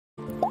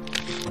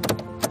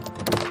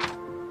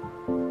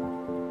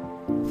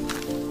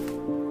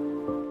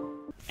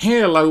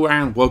Hello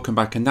and welcome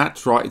back, and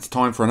that's right, it's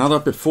time for another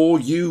Before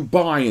You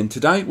Buy, and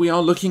today we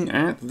are looking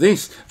at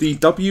this, the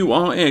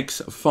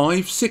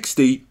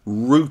WRX560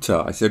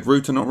 Router. I said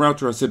router, not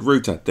router, I said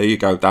router. There you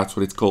go, that's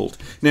what it's called.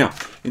 Now,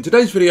 in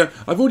today's video,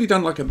 I've already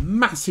done like a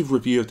massive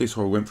review of this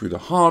where I went through the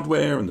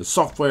hardware and the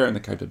software and the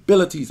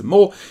capabilities and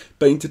more,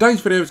 but in today's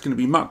video it's going to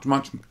be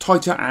much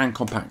tighter and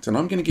compact, and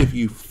I'm going to give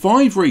you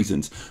 5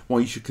 reasons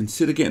why you should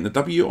consider getting the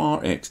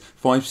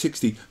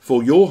WRX560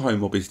 for your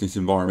home or business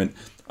environment.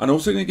 And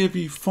also going to give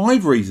you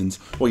 5 reasons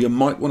why you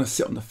might want to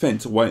sit on the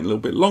fence or wait a little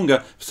bit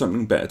longer for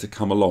something better to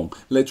come along.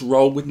 Let's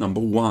roll with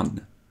number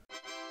 1.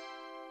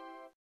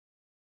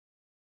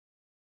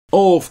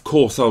 Of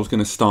course, I was going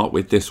to start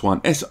with this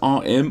one.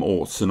 SRM,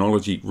 or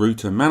Synology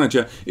Router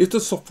Manager, is the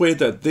software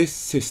that this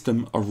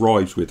system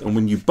arrives with. And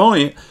when you buy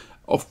it,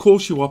 of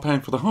course you are paying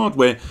for the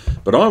hardware,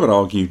 but I would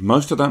argue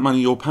most of that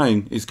money you're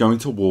paying is going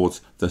towards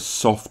the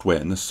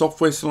software. And the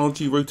software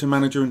Synology Router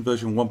Manager in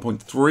version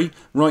 1.3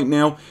 right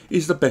now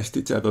is the best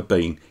it's ever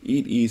been.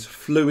 It is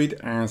fluid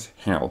as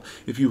hell.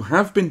 If you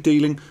have been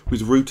dealing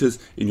with routers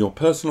in your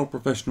personal or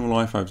professional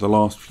life over the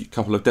last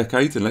couple of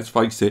decades, and let's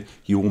face it,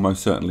 you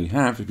almost certainly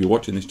have if you're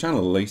watching this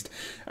channel at least,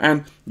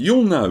 and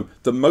you'll know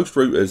that most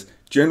routers,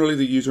 generally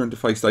the user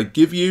interface they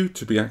give you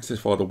to be accessed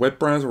via the web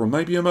browser or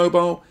maybe a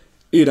mobile,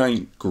 it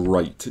ain't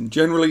great, and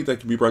generally they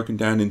can be broken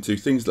down into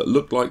things that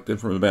look like they're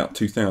from about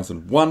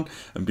 2001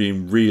 and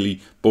being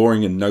really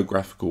boring and no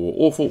graphical or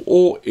awful,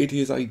 or it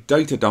is a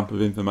data dump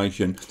of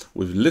information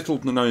with little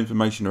to no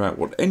information about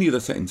what any of the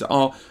settings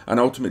are,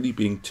 and ultimately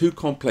being too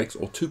complex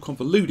or too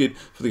convoluted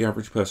for the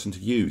average person to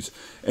use.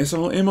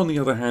 SRM, on the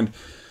other hand,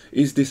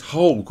 is this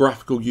whole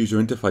graphical user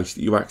interface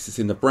that you access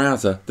in the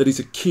browser that is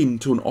akin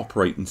to an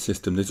operating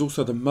system. There's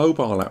also the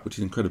mobile app, which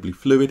is incredibly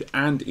fluid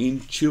and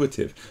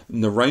intuitive.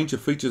 And the range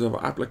of features of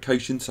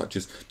applications such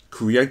as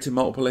creating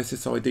multiple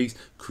SSIDs,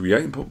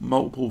 creating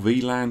multiple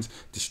VLANs,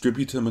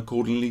 distribute them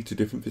accordingly to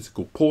different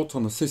physical ports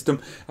on the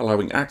system,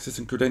 allowing access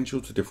and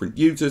credentials to different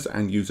users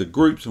and user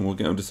groups, and we'll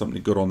get into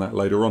something good on that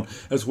later on,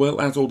 as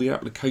well as all the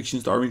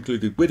applications that are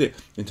included with it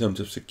in terms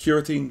of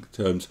security, in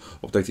terms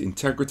of data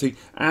integrity,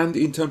 and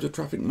in terms of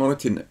traffic monitoring.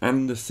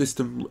 And the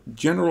system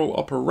general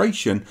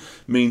operation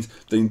means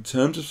that in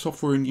terms of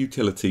software and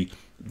utility,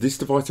 this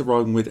device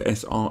arriving with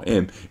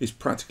SRM is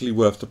practically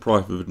worth the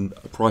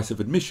price of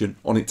admission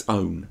on its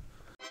own.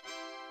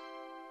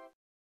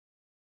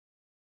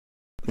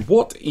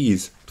 What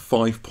is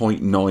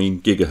 5.9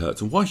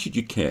 gigahertz and why should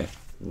you care?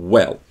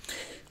 Well,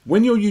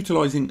 when you're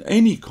utilizing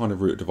any kind of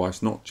router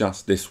device, not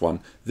just this one,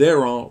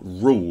 there are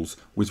rules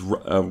with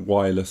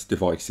wireless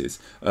devices.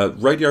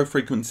 Radio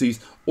frequencies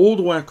all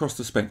the way across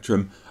the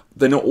spectrum,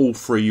 they're not all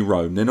free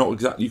roam. They're not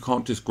exactly, you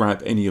can't just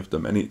grab any of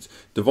them. And its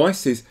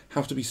devices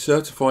have to be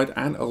certified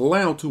and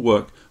allowed to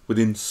work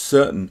within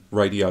certain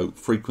radio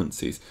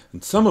frequencies.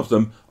 And some of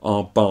them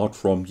are barred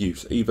from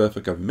use, either for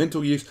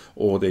governmental use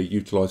or they're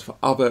utilized for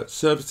other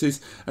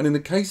services. And in the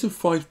case of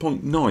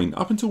 5.9,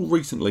 up until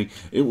recently,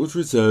 it was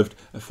reserved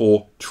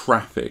for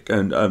traffic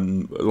and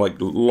like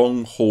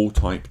long haul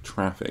type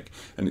traffic.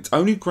 And it's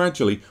only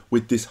gradually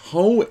with this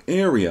whole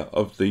area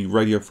of the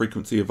radio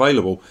frequency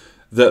available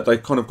that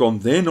they've kind of gone,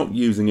 they're not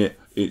using it,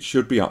 it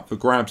should be up for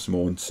grabs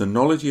more. And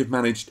Synology have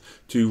managed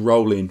to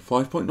roll in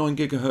 5.9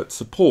 gigahertz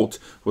support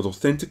with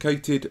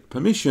authenticated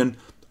permission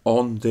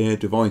on their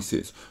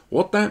devices.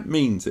 What that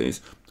means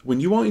is, when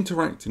you are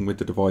interacting with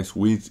the device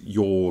with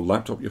your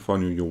laptop, your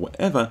phone, or your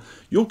whatever,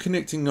 you're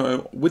connecting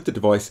with the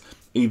device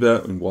either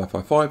in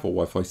Wi-Fi 5 or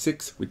Wi-Fi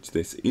 6, which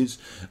this is,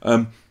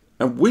 and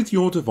with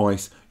your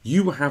device,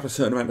 you have a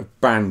certain amount of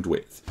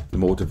bandwidth. The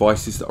more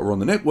devices that are on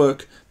the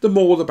network, the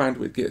more the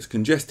bandwidth gets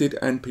congested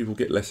and people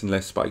get less and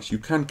less space. You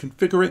can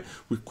configure it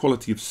with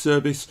quality of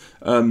service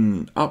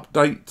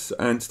updates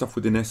and stuff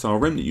within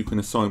SRM that you can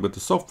assign with the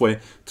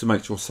software to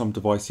make sure some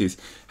devices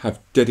have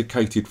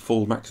dedicated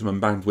full maximum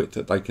bandwidth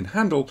that they can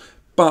handle.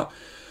 But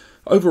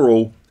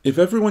overall, if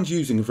everyone's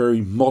using a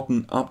very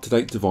modern,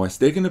 up-to-date device,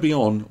 they're going to be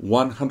on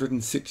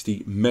 160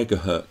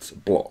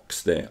 megahertz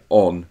blocks there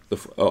on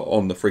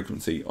the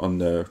frequency, on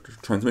the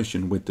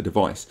transmission with the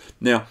device.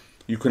 Now,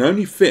 you can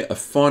only fit a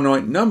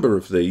finite number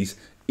of these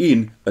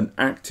in an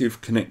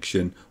active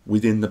connection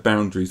within the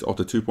boundaries of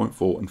the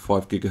 2.4 and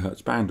 5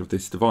 gigahertz band of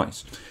this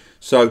device.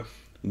 So,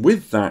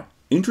 with that,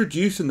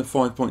 introducing the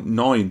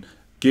 5.9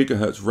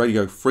 gigahertz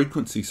radio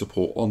frequency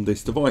support on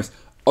this device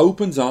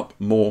opens up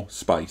more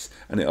space,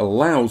 and it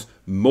allows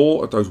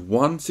more of those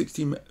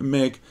 160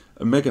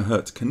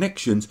 megahertz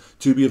connections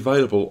to be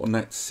available on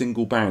that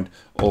single band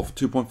of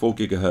 2.4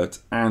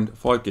 gigahertz and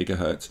 5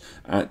 gigahertz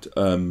at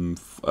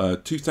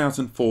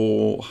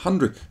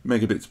 2400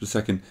 megabits per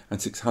second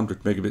and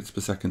 600 megabits per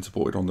second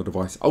supported on the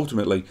device.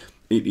 Ultimately,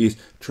 it is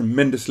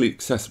tremendously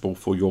accessible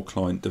for your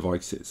client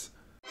devices.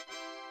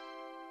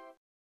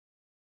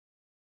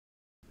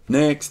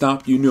 Next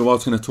up, you knew I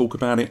was going to talk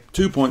about it,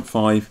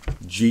 2.5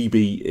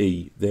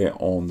 GBE there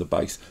on the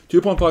base.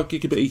 2.5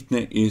 gigabit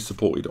Ethernet is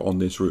supported on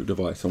this router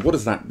device. And what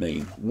does that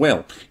mean?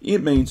 Well,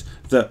 it means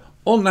that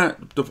on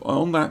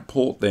that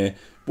port there,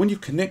 when you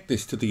connect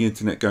this to the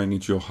internet going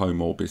into your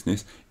home or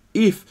business,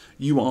 If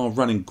you are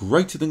running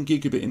greater than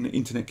gigabit in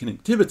internet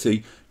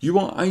connectivity, you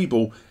are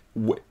able,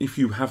 if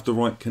you have the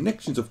right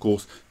connections of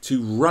course,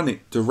 to run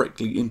it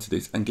directly into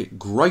this and get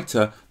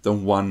greater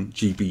than 1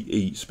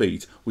 GBE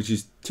speed, which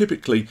is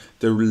typically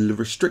the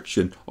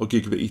restriction of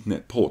gigabit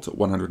Ethernet ports at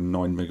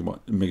 109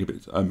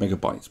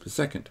 megabytes per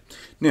second.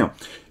 Now,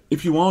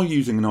 if you are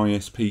using an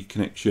ISP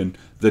connection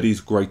that is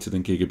greater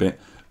than gigabit,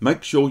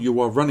 make sure you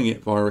are running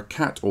it via a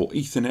CAT or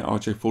Ethernet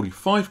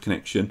RJ45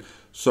 connection.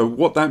 So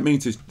what that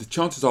means is the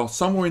chances are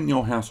somewhere in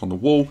your house on the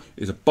wall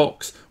is a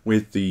box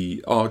with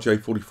the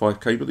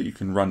RJ45 cable that you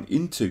can run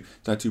into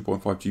that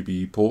 2.5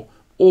 GBE port,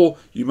 or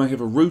you may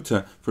have a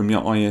router from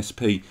your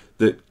ISP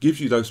that gives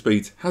you those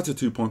speeds, has a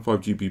 2.5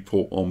 GB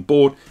port on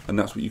board, and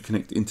that's what you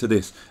connect into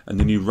this, and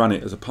then you run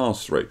it as a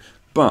pass-through.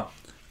 But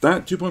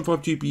that 2.5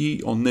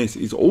 GBE on this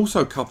is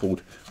also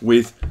coupled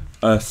with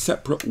a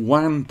separate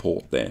WAN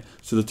port there.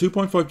 So the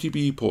 2.5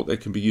 GBE port there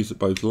can be used at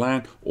both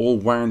LAN or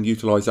WAN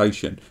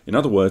utilization. In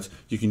other words,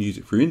 you can use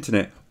it through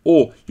internet,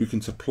 or you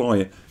can supply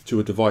it to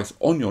a device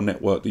on your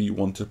network that you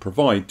want to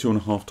provide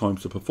 2.5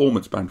 times the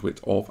performance bandwidth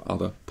of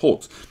other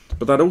ports.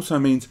 But that also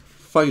means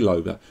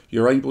failover.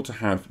 You're able to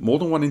have more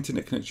than one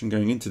internet connection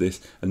going into this,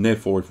 and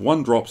therefore if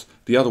one drops,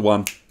 the other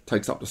one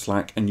takes up the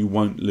slack and you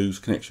won't lose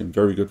connection.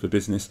 Very good for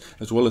business,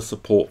 as well as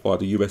support via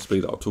the USB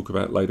that I'll talk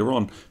about later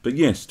on. But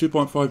yes,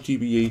 2.5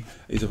 GBE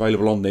is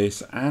available on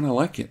this, and I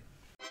like it.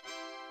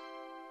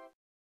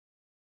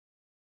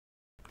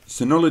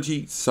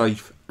 Synology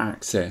Safe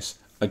Access.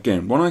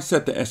 Again, when I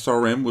said that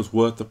SRM was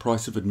worth the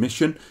price of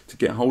admission to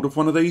get hold of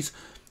one of these,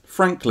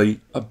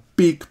 frankly, a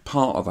big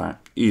part of that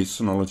is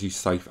Synology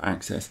Safe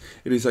Access.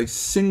 It is a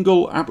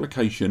single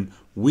application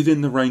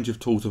within the range of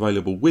tools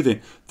available with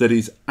it that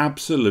is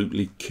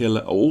absolutely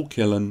killer, all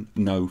killer,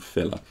 no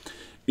filler.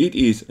 It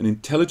is an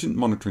intelligent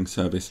monitoring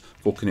service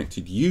for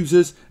connected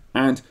users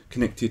and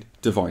connected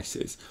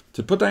devices.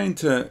 To put that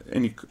into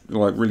any,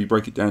 like really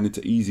break it down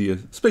into easier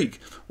speak,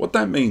 what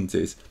that means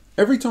is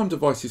every time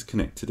devices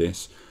connect to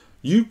this,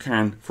 you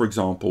can, for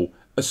example,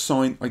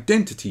 assign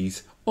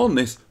identities on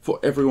this for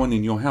everyone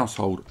in your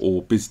household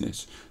or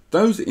business.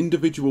 Those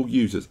individual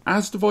users,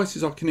 as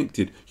devices are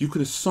connected, you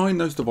can assign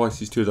those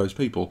devices to those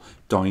people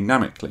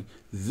dynamically.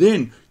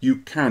 Then you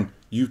can,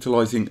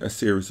 utilizing a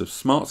series of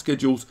smart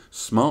schedules,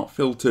 smart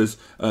filters,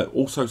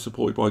 also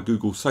supported by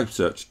Google Safe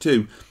Search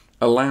too,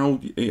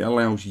 it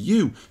allows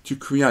you to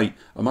create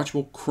a much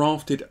more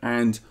crafted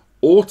and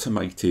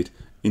automated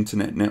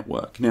internet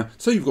network. Now,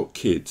 say you've got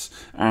kids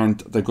and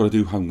they've got to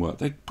do homework.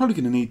 They're probably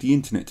going to need the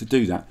internet to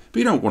do that, but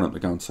you don't want them to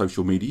go on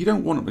social media. You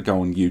don't want them to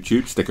go on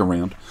YouTube, stick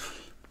around.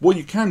 What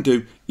you can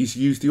do is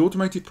use the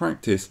automated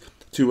practice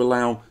to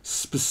allow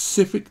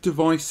specific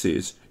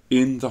devices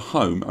in the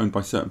home owned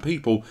by certain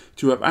people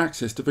to have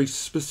access to very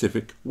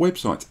specific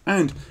websites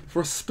and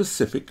for a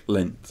specific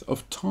length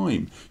of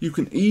time. You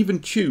can even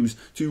choose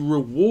to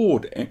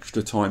reward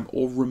extra time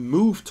or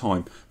remove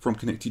time from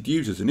connected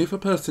users. And if a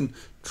person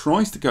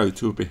tries to go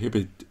to a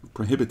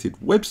prohibited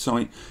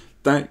website,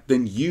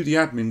 then you, the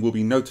admin, will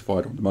be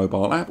notified on the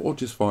mobile app or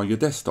just via your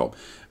desktop.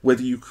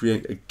 Whether you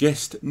create a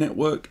guest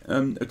network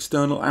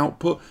external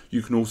output,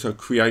 you can also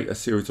create a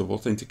series of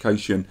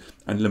authentication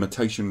and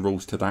limitation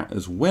rules to that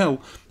as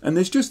well. And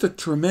there's just a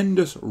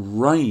tremendous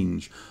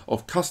range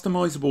of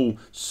customizable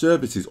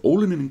services,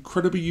 all in an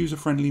incredibly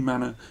user-friendly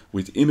manner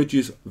with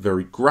images,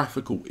 very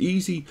graphical,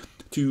 easy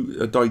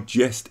to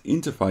digest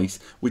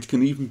interface, which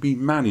can even be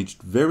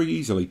managed very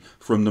easily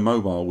from the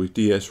mobile with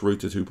DS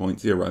Router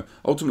 2.0.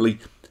 Ultimately,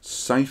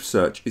 Safe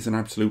Search is an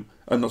absolute,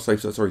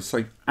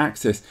 Safe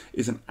Access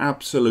is an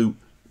absolute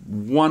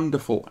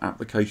wonderful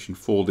application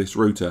for this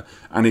router,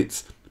 and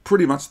it's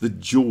pretty much the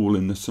jewel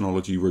in the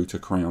Synology router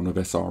crown of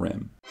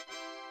SRM.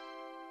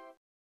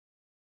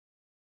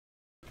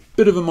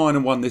 Bit of a minor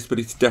one this, but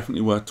it's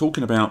definitely worth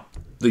talking about.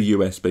 The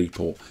USB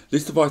port.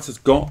 This device has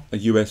got a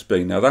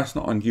USB. Now that's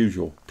not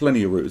unusual.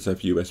 Plenty of routers have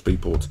USB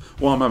ports.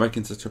 Why am I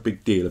making such a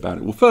big deal about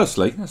it? Well,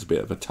 firstly, that's a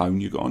bit of a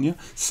tone you got on you.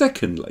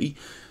 Secondly,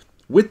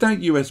 with that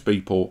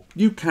USB port,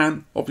 you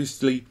can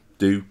obviously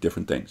do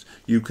different things.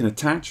 You can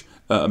attach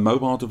a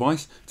mobile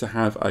device to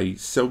have a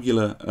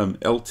cellular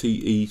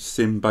LTE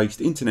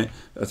SIM-based internet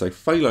as a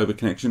failover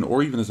connection,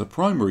 or even as a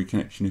primary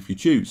connection if you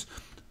choose.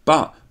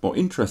 But more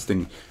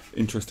interesting,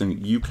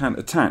 you can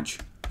attach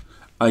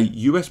a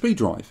USB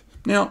drive.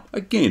 Now,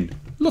 again,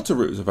 lots of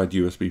routers have had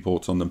USB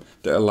ports on them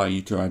that allow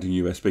you to add a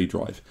USB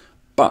drive.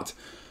 But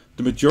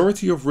the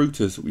majority of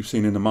routers that we've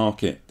seen in the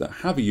market that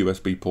have a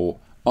USB port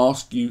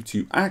ask you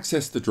to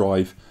access the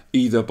drive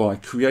either by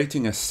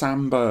creating a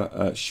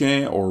Samba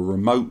share or a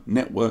remote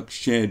network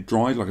shared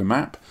drive like a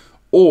map,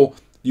 or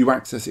you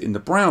access it in the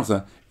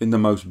browser in the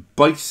most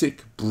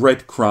basic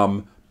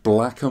breadcrumb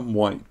black and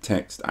white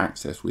text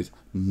access with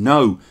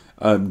no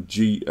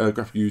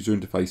graphical user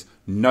interface,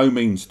 no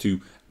means to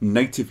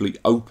natively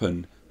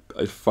open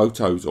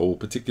photos or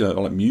particular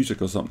like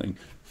music or something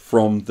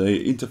from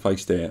the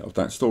interface there of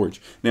that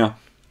storage. Now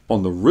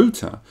on the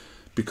router,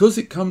 because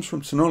it comes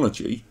from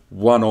Synology,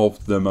 one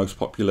of the most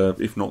popular,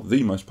 if not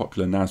the most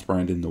popular NAS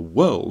brand in the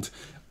world,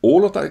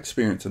 all of that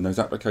experience and those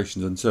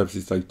applications and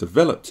services they've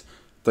developed,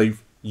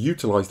 they've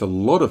utilized a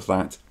lot of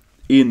that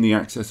in the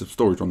access of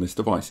storage on this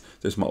device.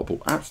 There's multiple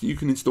apps that you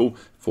can install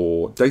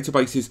for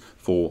databases,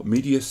 for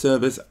media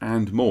servers,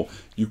 and more.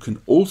 You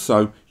can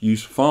also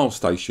use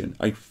FileStation,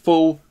 a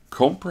full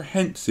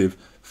comprehensive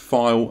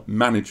file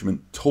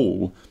management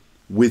tool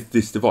with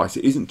this device.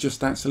 It isn't just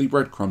that silly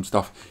breadcrumb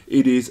stuff,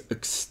 it is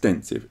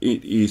extensive.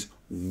 It is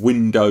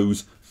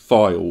Windows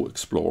File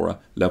Explorer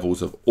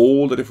levels of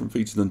all the different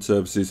features and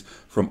services,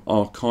 from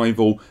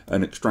archival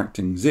and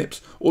extracting zips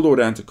all the way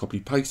down to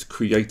copy paste,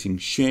 creating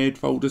shared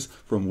folders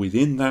from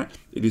within that.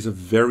 It is a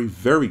very,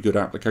 very good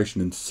application,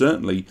 and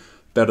certainly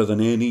better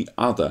than any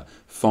other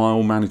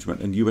file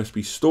management and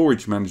USB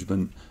storage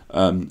management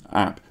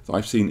app that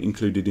I've seen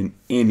included in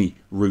any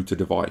router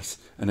device.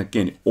 And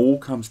again, it all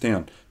comes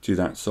down to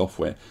that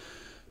software.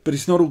 But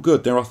it's not all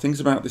good. There are things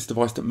about this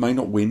device that may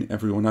not win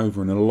everyone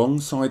over. And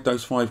alongside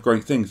those 5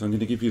 great things, I'm going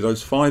to give you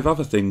those 5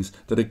 other things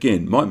that,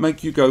 again, might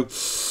make you go,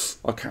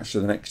 I'll catch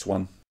the next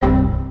one.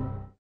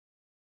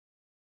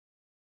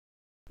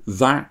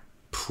 That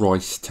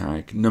price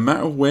tag. No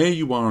matter where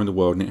you are in the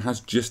world, and it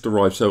has just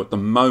arrived. So at the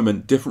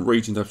moment, different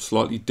regions have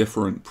slightly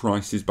different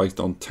prices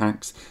based on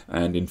tax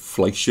and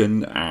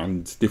inflation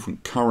and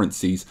different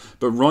currencies.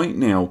 But right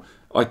now,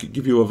 I could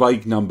give you a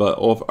vague number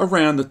of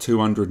around the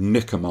 200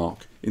 nicker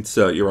mark.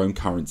 Insert your own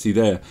currency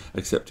there,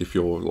 except if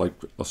you're like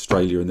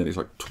Australia and then it's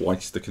like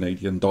twice the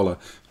Canadian dollar.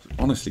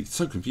 Honestly, it's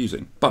so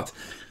confusing. But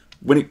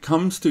when it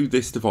comes to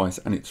this device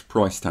and its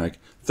price tag,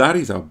 that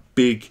is a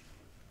big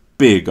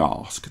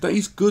ask. That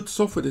is good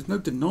software. There's no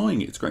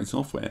denying it's great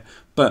software.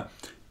 But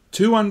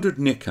 200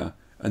 nicker,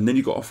 and then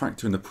you've got to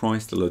factor in the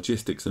price, the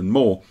logistics and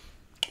more,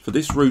 for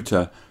this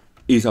router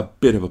is a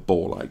bit of a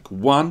ball ache.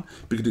 One,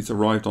 because it's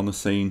arrived on the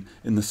scene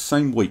in the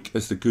same week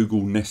as the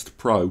Google Nest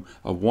Pro,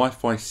 a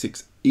Wi-Fi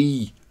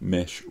 6E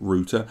mesh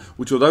router,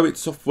 which, although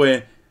its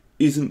software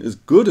isn't as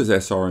good as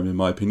SRM in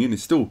my opinion,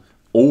 is still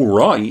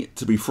alright,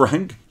 to be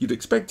frank. You'd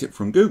expect it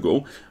from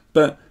Google,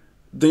 but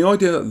the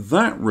idea that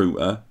that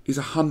router is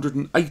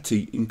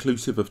 180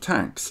 inclusive of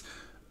tax,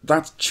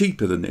 that's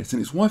cheaper than this,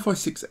 and it's Wi-Fi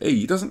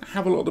 6E. It doesn't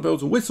have a lot of the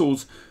bells and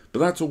whistles, but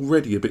that's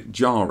already a bit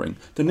jarring.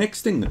 The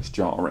next thing that's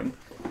jarring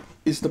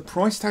is the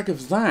price tag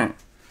of that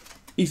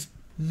is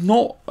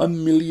not a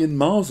million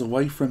miles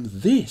away from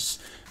this.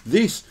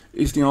 This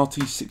is the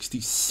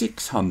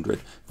RT6600.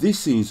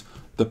 This is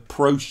the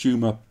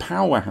prosumer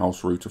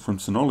powerhouse router from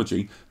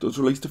Synology that was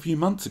released a few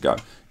months ago.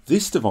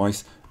 This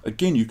device,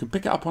 again, you can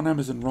pick it up on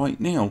Amazon right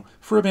now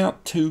for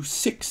about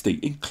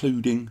 $260,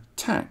 including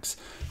tax.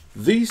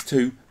 These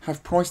two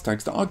have price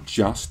tags that are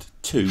just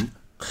too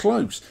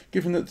close,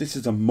 given that this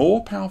is a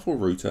more powerful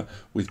router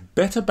with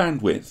better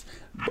bandwidth,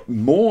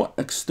 more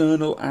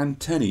external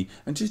antennae,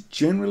 and just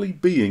generally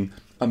being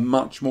a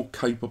much more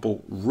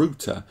capable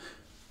router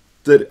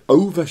that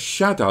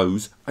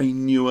overshadows a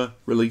newer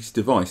release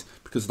device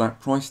because of that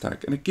price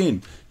tag. And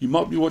again, you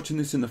might be watching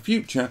this in the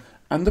future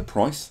and the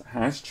price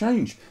has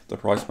changed. The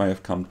price may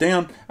have come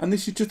down, and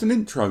this is just an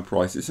intro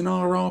price. It's an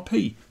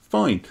RRP.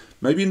 Fine.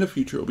 Maybe in the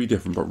future it'll be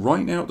different, but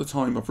right now at the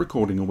time of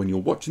recording, or when you're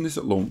watching this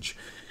at launch,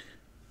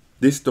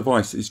 this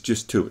device is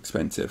just too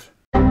expensive.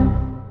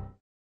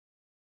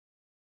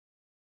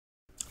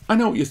 I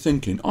know what you're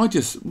thinking. I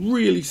just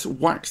really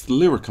waxed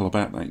lyrical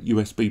about that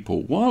USB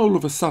port. Why all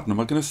of a sudden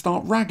am I going to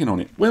start ragging on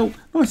it? Well,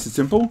 nice and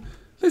simple.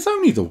 There's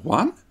only the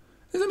one.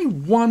 There's only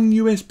one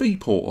USB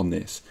port on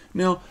this.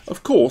 Now,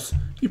 of course,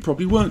 you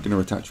probably weren't going to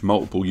attach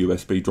multiple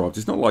USB drives.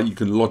 It's not like you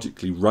can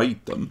logically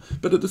RAID them.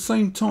 But at the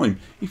same time,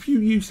 if you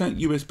use that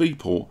USB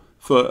port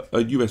for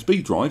a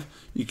USB drive,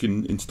 you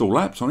can install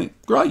apps on it.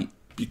 Great.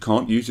 You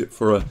can't use it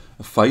for a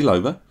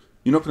failover.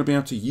 You're not going to be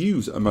able to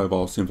use a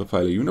mobile SIM for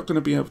failure. You're not going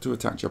to be able to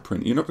attach a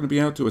printer. You're not going to be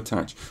able to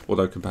attach,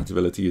 although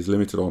compatibility is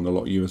limited on a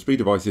lot of USB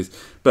devices.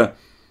 But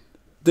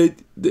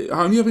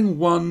only having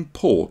one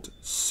port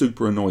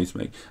super annoys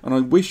me. And I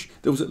wish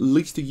there was at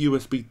least a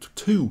USB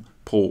 2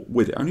 port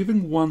with it. Only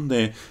having one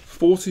there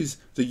forces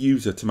the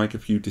user to make a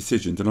few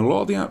decisions. And a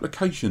lot of the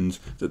applications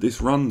that this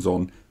runs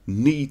on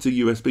needs a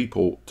USB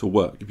port to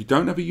work. If you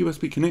don't have a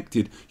USB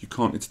connected, you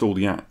can't install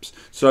the apps.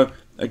 So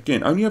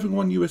again, only having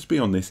one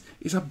USB on this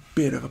is a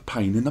bit of a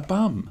pain in the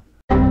bum.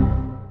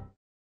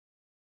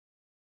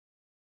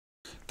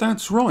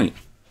 That's right,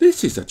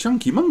 this is a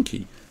chunky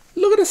monkey.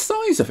 Look at the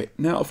size of it.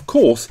 Now, of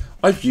course,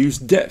 I've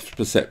used depth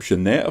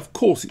perception there. Of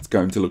course it's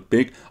going to look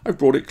big. I've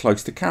brought it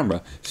close to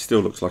camera.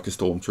 Still looks like a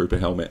Stormtrooper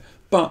helmet.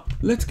 But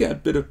let's get a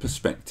bit of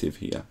perspective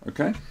here,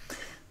 okay?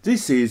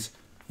 This is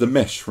the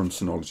Mesh from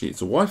Synology.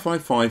 It's a Wi-Fi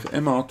 5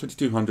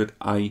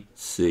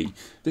 MR2200AC.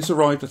 This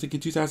arrived, I think, in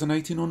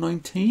 2018 or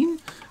 19.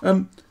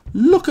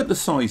 Look at the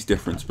size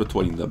difference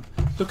between them.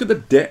 Look at the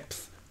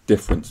depth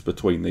difference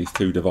between these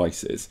two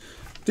devices.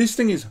 This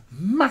thing is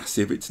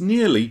massive. It's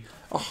nearly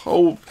a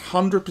whole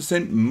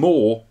 100%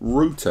 more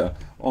router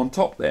on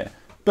top there.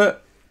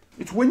 But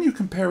it's when you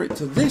compare it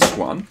to this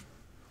one,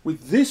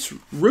 with this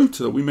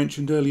router that we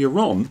mentioned earlier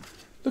on,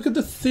 look at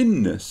the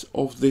thinness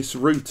of this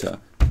router.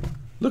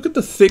 Look at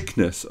the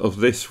thickness of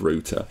this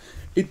router.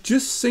 it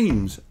just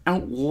seems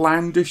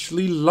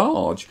outlandishly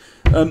large.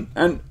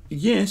 And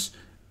yes,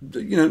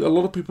 you know, a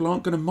lot of people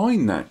aren't going to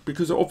mind that,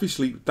 because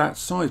obviously that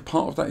size,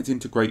 part of that is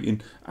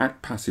integrating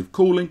passive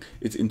cooling,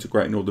 it's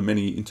integrating all the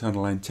many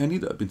internal antennae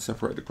that have been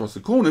separated across the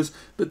corners,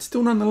 but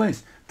still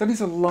nonetheless, that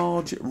is a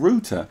large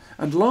router.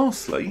 And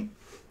lastly,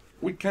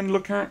 we can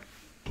look at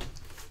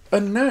a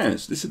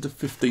NAS. This is the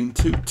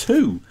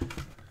 1522.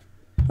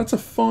 That's a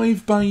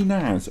 5-bay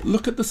NAS.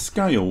 Look at the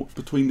scale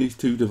between these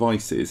two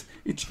devices.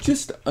 It's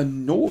just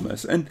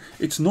enormous, and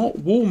it's not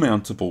wall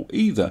mountable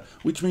either,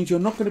 which means you're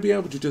not going to be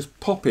able to just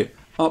pop it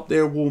up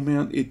there wall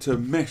mounted to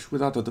mesh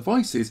with other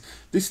devices.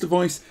 This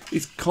device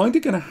is kind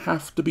of going to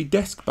have to be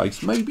desk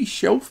based, maybe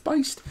shelf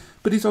based,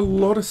 but it's a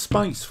lot of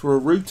space for a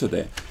router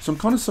there. So I'm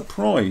kind of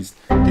surprised,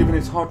 given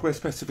its hardware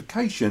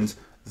specifications,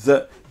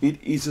 that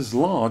it is as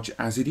large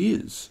as it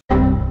is.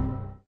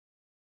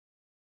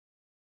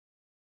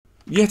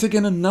 Yet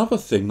again, another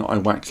thing that I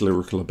wax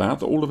lyrical about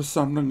that all of a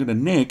sudden I'm going to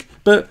neg,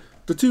 but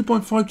the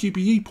 2.5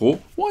 GBE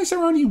port, why is there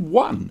only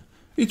one?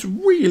 It's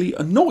really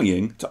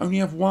annoying to only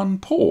have one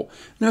port.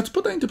 Now, to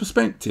put that into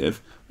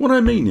perspective, what I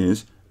mean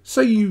is,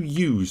 say you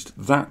used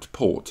that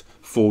port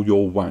for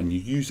your WAN, you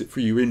use it for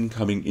your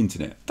incoming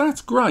internet.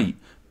 That's great,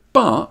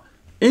 but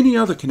any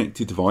other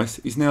connected device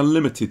is now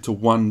limited to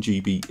 1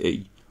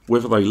 GBE,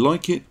 whether they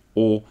like it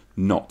or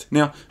not.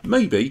 Now,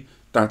 maybe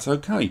that's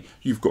okay.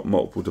 You've got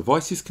multiple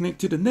devices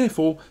connected, and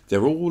therefore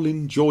they're all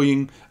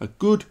enjoying a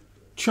good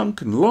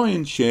chunk and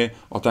lion's share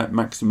of that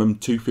maximum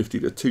 250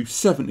 to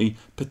 270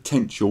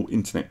 potential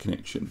internet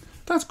connection.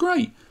 That's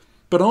great.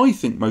 But I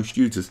think most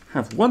users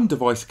have one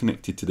device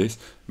connected to this,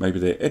 maybe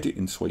their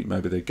editing suite,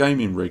 maybe their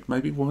gaming rig,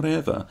 maybe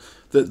whatever,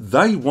 that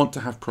they want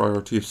to have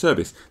priority of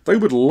service. They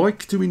would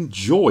like to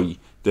enjoy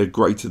their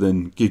greater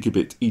than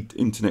gigabit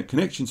internet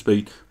connection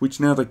speed, which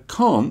now they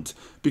can't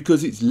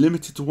because it's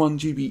limited to 1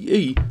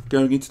 GBE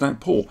going into that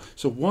port.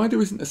 So why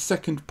there isn't a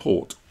second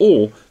port,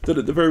 or that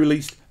at the very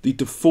least the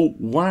default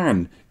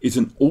WAN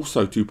isn't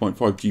also 2.5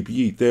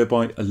 GBE,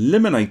 thereby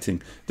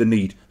eliminating the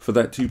need for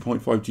that 2.5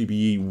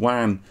 GBE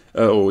WAN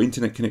or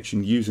internet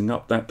connection using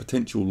up that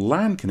potential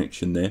LAN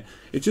connection there.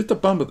 It's just a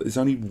bummer that there's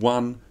only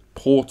one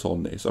port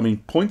on this. I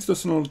mean, points to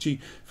Synology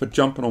for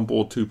jumping on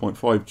board 2.5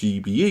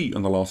 GBE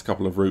on the last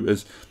couple of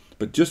routers,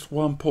 but just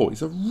one port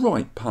is a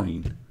right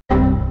pain.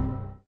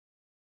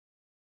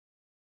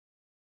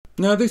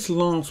 Now, this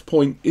last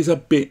point is a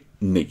bit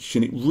niche,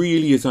 and it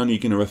really is only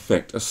going to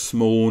affect a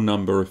small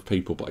number of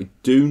people, but I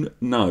do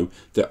know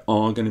there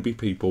are going to be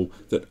people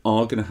that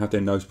are going to have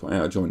their nose put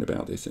out of joint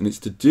about this, and it's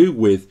to do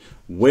with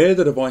where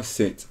the device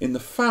sits in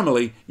the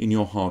family in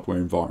your hardware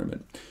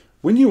environment.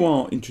 When you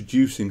are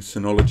introducing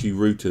Synology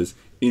routers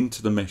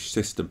into the mesh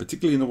system,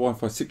 particularly in the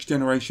Wi-Fi 6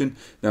 generation,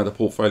 now the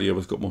portfolio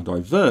has got more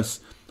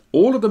diverse,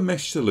 all of the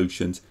mesh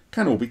solutions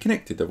can all be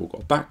connected. They've all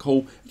got a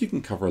backhaul. You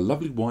can cover a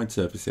lovely wide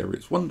surface area.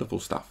 It's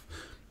wonderful stuff.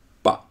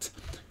 But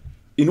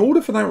in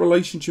order for that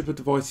relationship of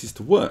devices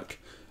to work,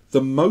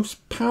 the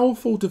most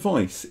powerful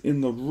device in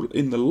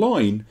the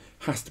line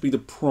has to be the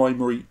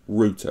primary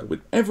router,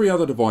 with every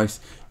other device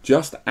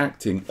just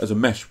acting as a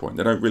mesh point.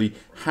 They don't really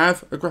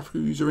have a graphical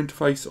user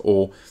interface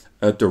or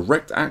a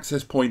direct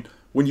access point.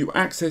 When you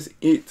access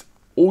it,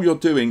 all you're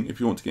doing, if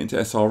you want to get into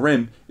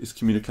SRM, is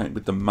communicate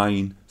with the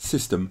main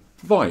system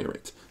via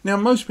it. Now,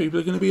 most people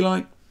are going to be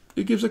like,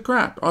 who gives a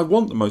crap? I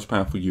want the most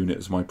powerful unit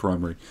as my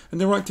primary. And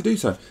they're right to do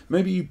so.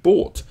 Maybe you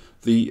bought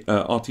the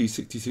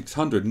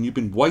RT6600 and you've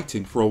been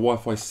waiting for a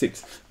Wi-Fi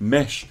 6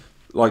 mesh,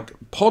 like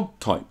pod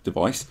type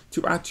device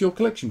to add to your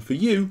collection. For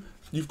you,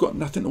 you've got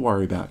nothing to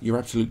worry about. You're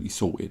absolutely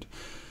sorted.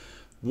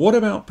 What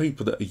about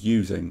people that are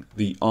using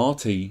the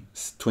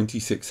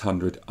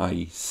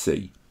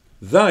RT2600AC?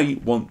 They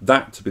want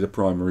that to be the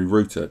primary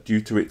router due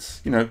to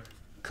its, you know,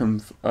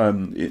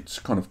 its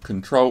kind of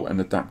control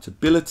and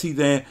adaptability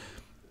there.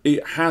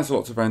 It has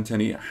lots of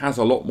antennae, it has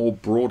a lot more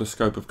broader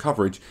scope of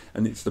coverage,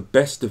 and it's the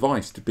best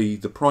device to be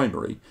the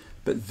primary.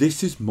 But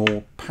this is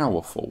more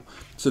powerful.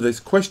 So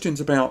there's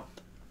questions about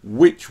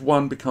which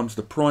one becomes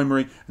the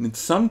primary, and in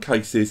some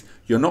cases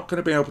you're not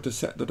going to be able to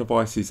set the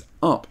devices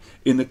up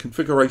in the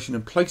configuration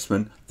and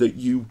placement that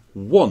you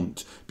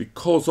want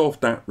because of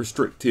that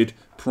restricted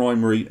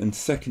primary and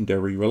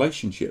secondary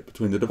relationship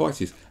between the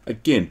devices.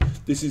 Again,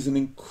 this is an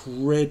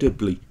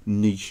incredibly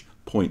niche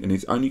point, and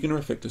it's only going to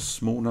affect a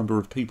small number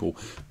of people.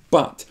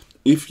 But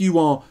if you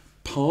are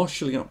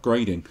partially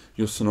upgrading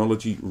your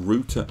Synology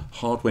router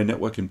hardware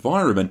network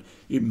environment,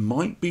 it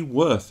might be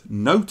worth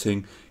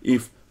noting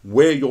if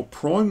where your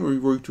primary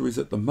router is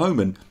at the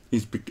moment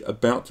is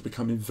about to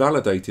become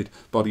invalidated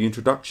by the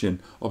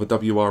introduction of a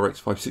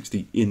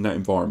WRX560 in that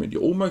environment.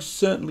 You'll almost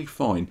certainly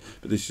find,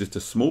 but there's just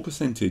a small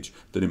percentage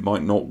that it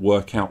might not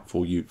work out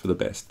for you for the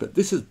best. But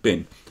this has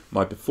been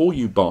before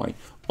you buy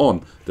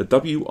on the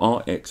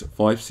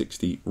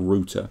WRX560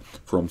 router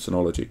from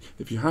Synology.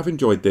 If you have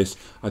enjoyed this,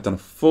 I've done a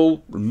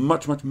full,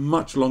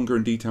 much longer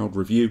and detailed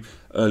review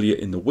earlier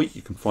in the week.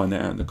 You can find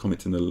that out in the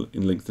comments in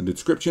links in the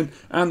description,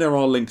 and there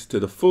are links to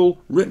the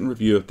full written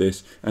review of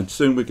this, and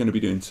soon we're going to be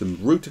doing some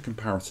router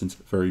comparisons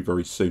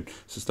very soon,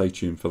 so stay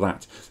tuned for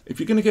that. If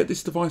you're going to get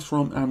this device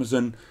from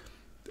Amazon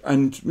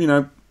and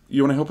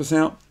you want to help us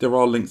out, there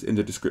are links in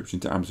the description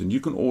to Amazon. You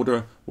can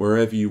order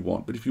wherever you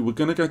want, but if you were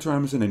going to go to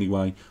Amazon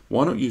anyway,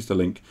 why not use the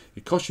link?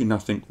 It costs you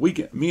nothing.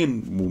 Me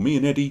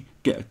and Eddie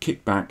get a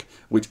kickback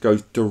which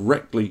goes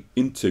directly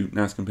into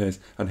NAS Compares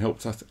and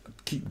helps us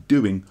keep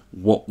doing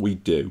what we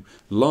do.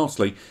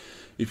 Lastly,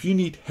 if you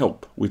need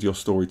help with your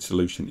storage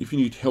solution, if you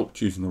need help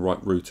choosing the right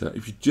router,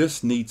 if you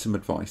just need some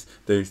advice,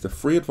 there is the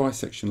free advice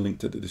section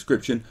linked at the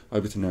description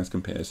over to NAS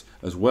Compares,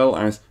 as well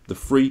as the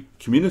free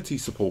community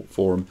support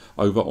forum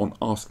over on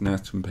Ask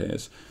NAS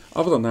Compares.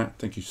 Other than that,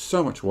 thank you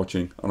so much for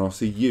watching, and I'll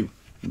see you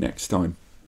next time.